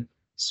one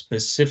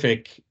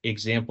specific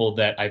example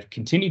that I've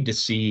continued to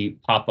see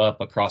pop up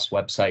across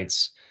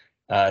websites.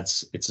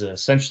 It's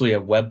essentially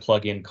a web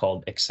plugin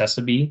called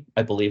Accessibility.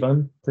 I believe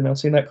I'm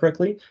pronouncing that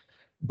correctly.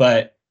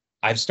 But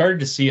I've started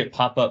to see it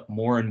pop up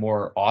more and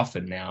more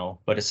often now.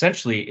 But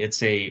essentially,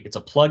 it's a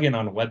plugin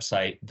on a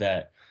website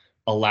that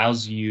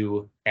allows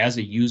you as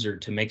a user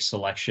to make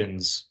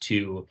selections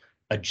to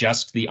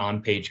adjust the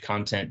on-page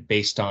content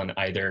based on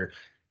either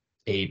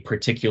a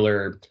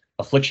particular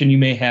affliction you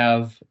may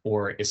have,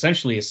 or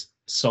essentially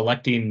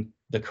selecting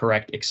the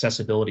correct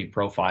accessibility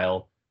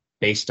profile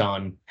based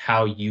on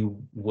how you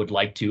would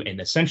like to and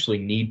essentially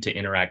need to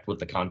interact with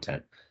the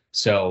content.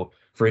 So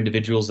for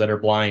individuals that are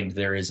blind,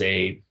 there is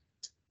a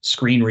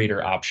screen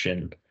reader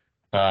option.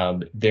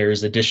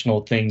 There's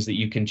additional things that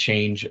you can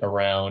change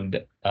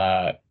around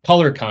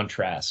color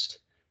contrast.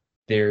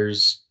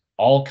 There's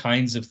all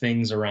kinds of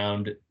things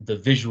around the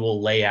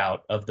visual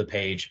layout of the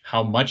page,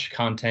 how much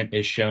content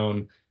is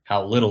shown,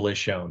 how little is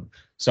shown.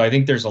 So I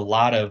think there's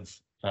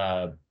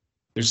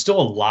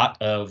still a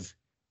lot of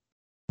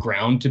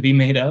ground to be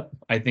made up.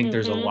 I think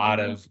there's a lot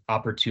of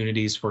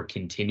opportunities for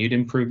continued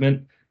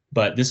improvement,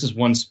 but this is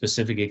one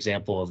specific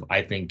example of,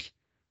 I think,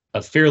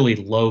 a fairly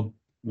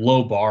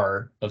low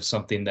bar of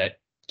something that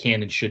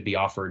can and should be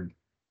offered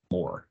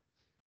more.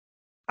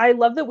 I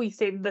love that we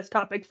saved this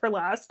topic for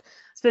last,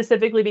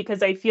 specifically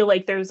because I feel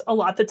like there's a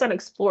lot that's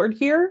unexplored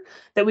here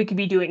that we could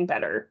be doing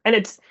better. And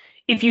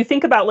if you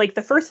think about like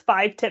the first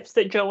 5 tips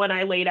that Joe and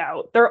I laid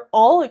out, they're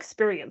all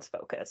experience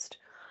focused.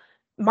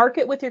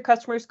 Market with your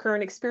customer's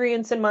current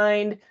experience in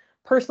mind,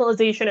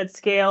 personalization at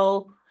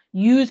scale,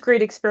 use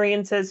great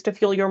experiences to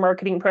fuel your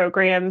marketing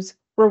programs,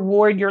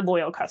 reward your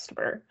loyal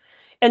customer.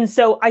 And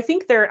so I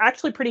think they're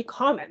actually pretty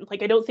common.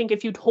 Like, I don't think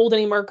if you told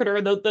any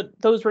marketer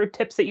those were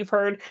tips that you've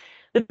heard,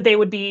 that they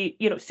would be,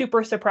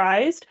 super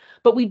surprised.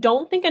 But we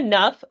don't think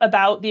enough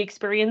about the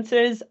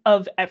experiences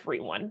of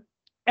everyone.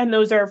 And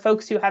those are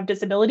folks who have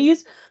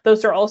disabilities.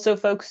 Those are also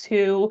folks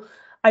who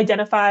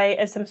identify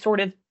as some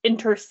sort of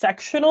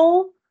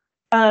intersectional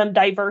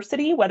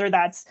diversity, whether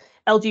that's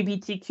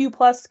LGBTQ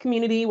plus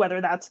community,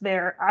 whether that's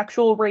their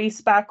actual race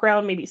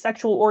background, maybe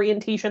sexual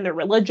orientation, their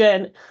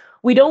religion.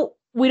 We don't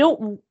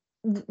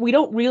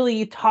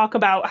really talk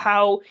about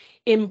how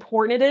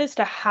important it is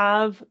to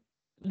have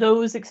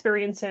those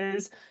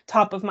experiences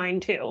top of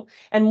mind too.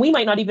 And we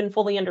might not even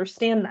fully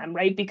understand them,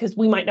 right? Because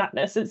we might not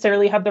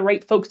necessarily have the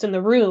right folks in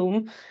the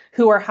room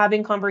who are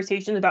having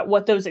conversations about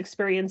what those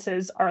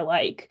experiences are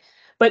like.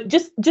 But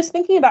just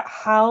thinking about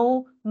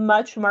how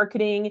much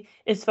marketing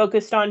is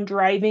focused on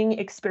driving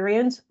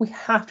experience, we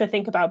have to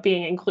think about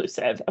being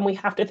inclusive, and we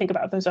have to think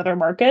about those other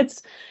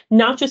markets,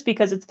 not just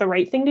because it's the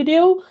right thing to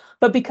do,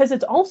 but because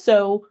it's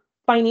also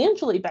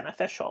financially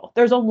beneficial.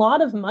 There's a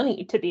lot of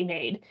money to be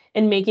made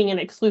in making an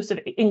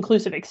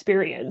inclusive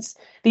experience.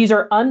 These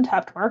are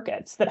untapped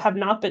markets that have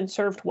not been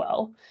served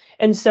well.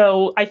 And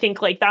so I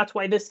think like that's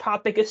why this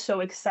topic is so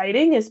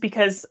exciting, is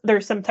because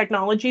there's some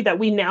technology that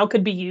we now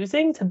could be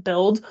using to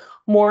build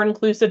more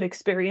inclusive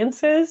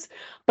experiences,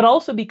 but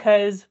also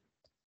because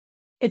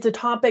it's a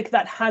topic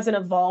that hasn't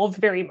evolved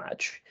very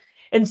much.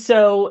 And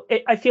so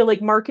I feel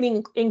like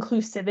marketing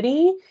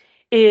inclusivity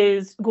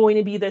is going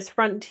to be this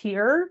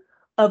frontier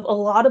of a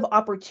lot of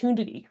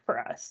opportunity for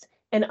us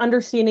and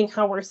understanding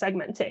how we're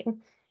segmenting.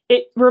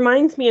 It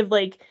reminds me of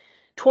like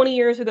 20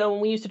 years ago when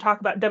we used to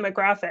talk about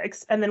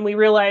demographics, and then we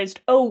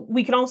realized, oh,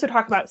 we can also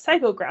talk about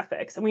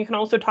psychographics, and we can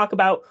also talk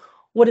about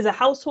what does a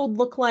household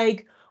look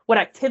like, what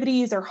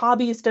activities or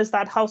hobbies does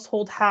that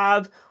household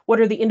have, what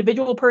are the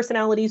individual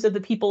personalities of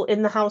the people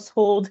in the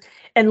household,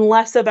 and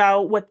less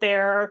about what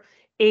their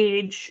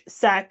age,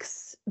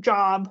 sex,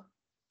 job,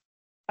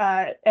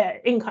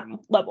 income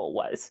level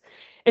was.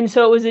 And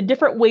so it was a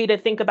different way to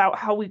think about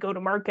how we go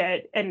to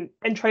market and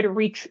try to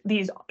reach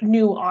these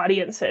new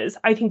audiences.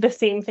 I think the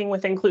same thing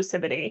with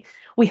inclusivity.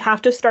 We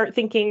have to start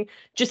thinking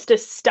just a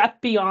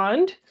step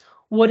beyond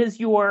what is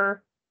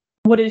your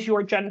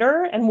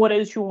gender and what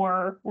is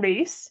your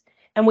race.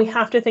 And we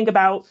have to think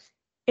about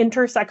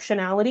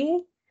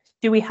intersectionality.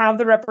 Do we have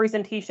the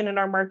representation in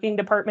our marketing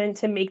department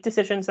to make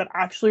decisions that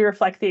actually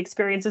reflect the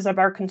experiences of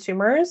our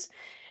consumers?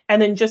 And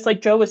then just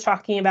like Joe was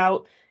talking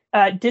about,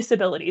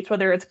 disabilities,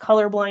 whether it's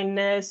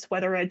colorblindness,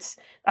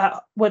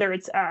 whether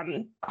it's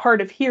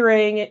hard of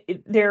hearing,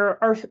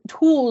 there are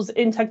tools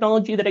in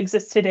technology that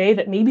exist today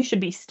that maybe should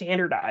be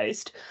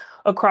standardized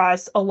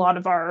across a lot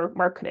of our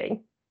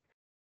marketing.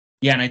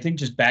 Yeah, and I think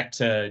just back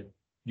to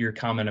your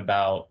comment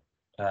about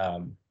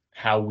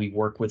how we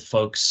work with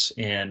folks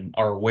and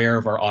are aware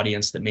of our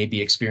audience that may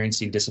be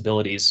experiencing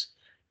disabilities,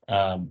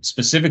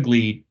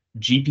 specifically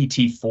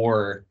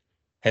GPT-4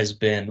 has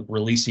been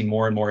releasing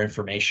more and more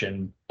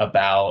information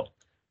about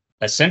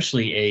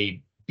essentially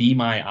a Be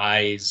My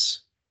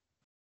Eyes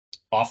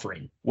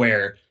offering,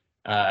 where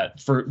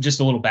for just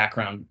a little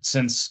background,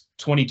 since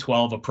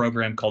 2012, a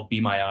program called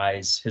Be My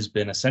Eyes has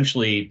been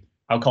essentially,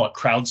 I'll call it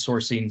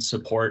crowdsourcing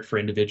support for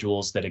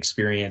individuals that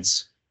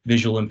experience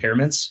visual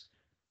impairments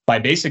by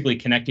basically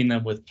connecting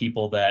them with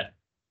people that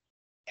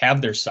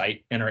have their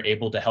sight and are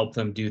able to help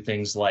them do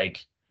things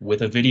like,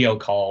 with a video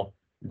call,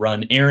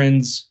 run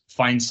errands,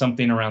 find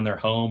something around their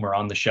home or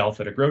on the shelf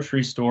at a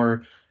grocery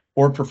store,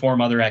 or perform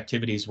other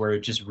activities where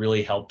it just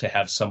really helped to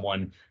have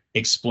someone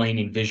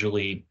explaining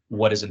visually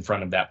what is in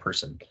front of that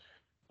person.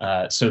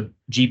 So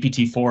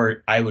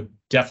GPT-4, I would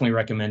definitely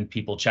recommend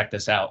people check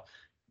this out.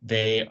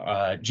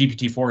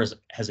 GPT-4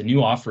 has a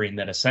new offering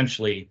that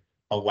essentially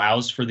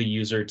allows for the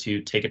user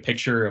to take a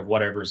picture of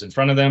whatever's in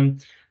front of them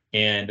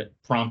and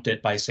prompt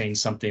it by saying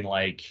something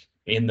like,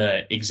 in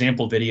the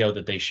example video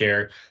that they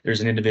share, there's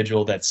an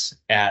individual that's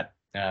at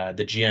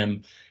the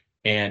gym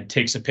and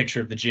takes a picture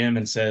of the gym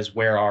and says,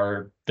 "Where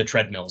are the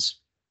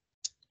treadmills?"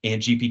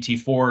 And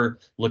GPT-4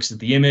 looks at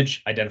the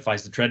image,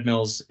 identifies the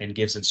treadmills, and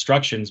gives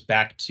instructions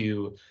back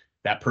to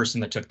that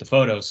person that took the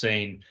photo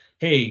saying,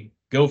 "Hey,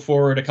 go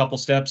forward a couple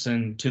steps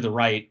and to the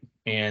right,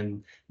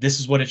 and this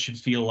is what it should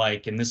feel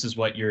like, and this is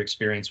what your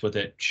experience with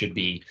it should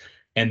be."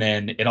 And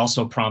then it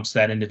also prompts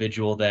that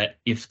individual that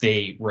if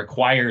they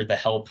require the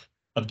help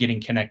of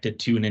getting connected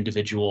to an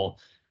individual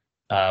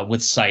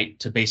with sight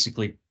to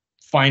basically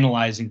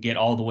finalize and get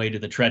all the way to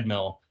the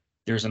treadmill,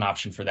 there's an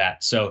option for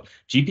that. So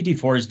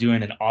GPT-4 is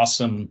doing an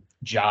awesome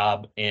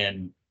job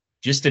and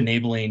just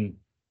enabling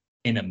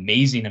an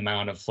amazing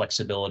amount of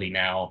flexibility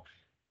now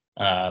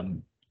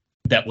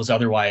that was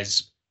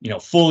otherwise,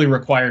 fully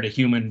required a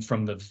human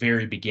from the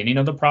very beginning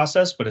of the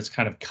process, but it's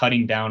kind of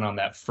cutting down on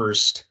that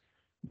first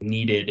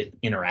needed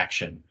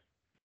interaction.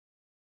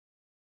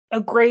 A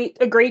great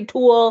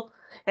tool.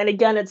 And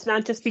again, it's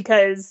not just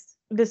because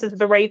this is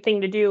the right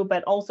thing to do,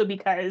 but also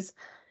because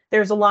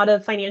there's a lot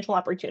of financial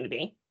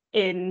opportunity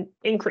in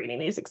creating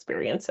these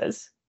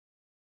experiences.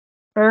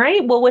 All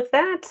right. Well, with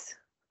that,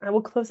 I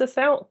will close this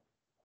out.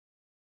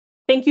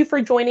 Thank you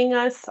for joining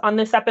us on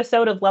this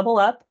episode of Level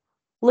Up.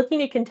 Looking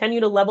to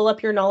continue to level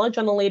up your knowledge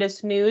on the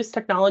latest news,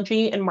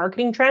 technology, and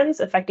marketing trends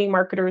affecting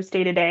marketers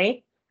day to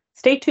day?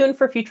 Stay tuned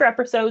for future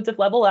episodes of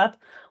Level Up,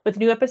 with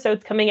new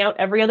episodes coming out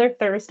every other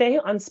Thursday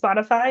on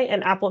Spotify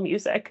and Apple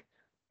Music.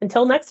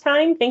 Until next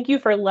time, thank you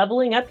for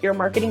leveling up your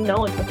marketing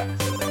knowledge with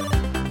us.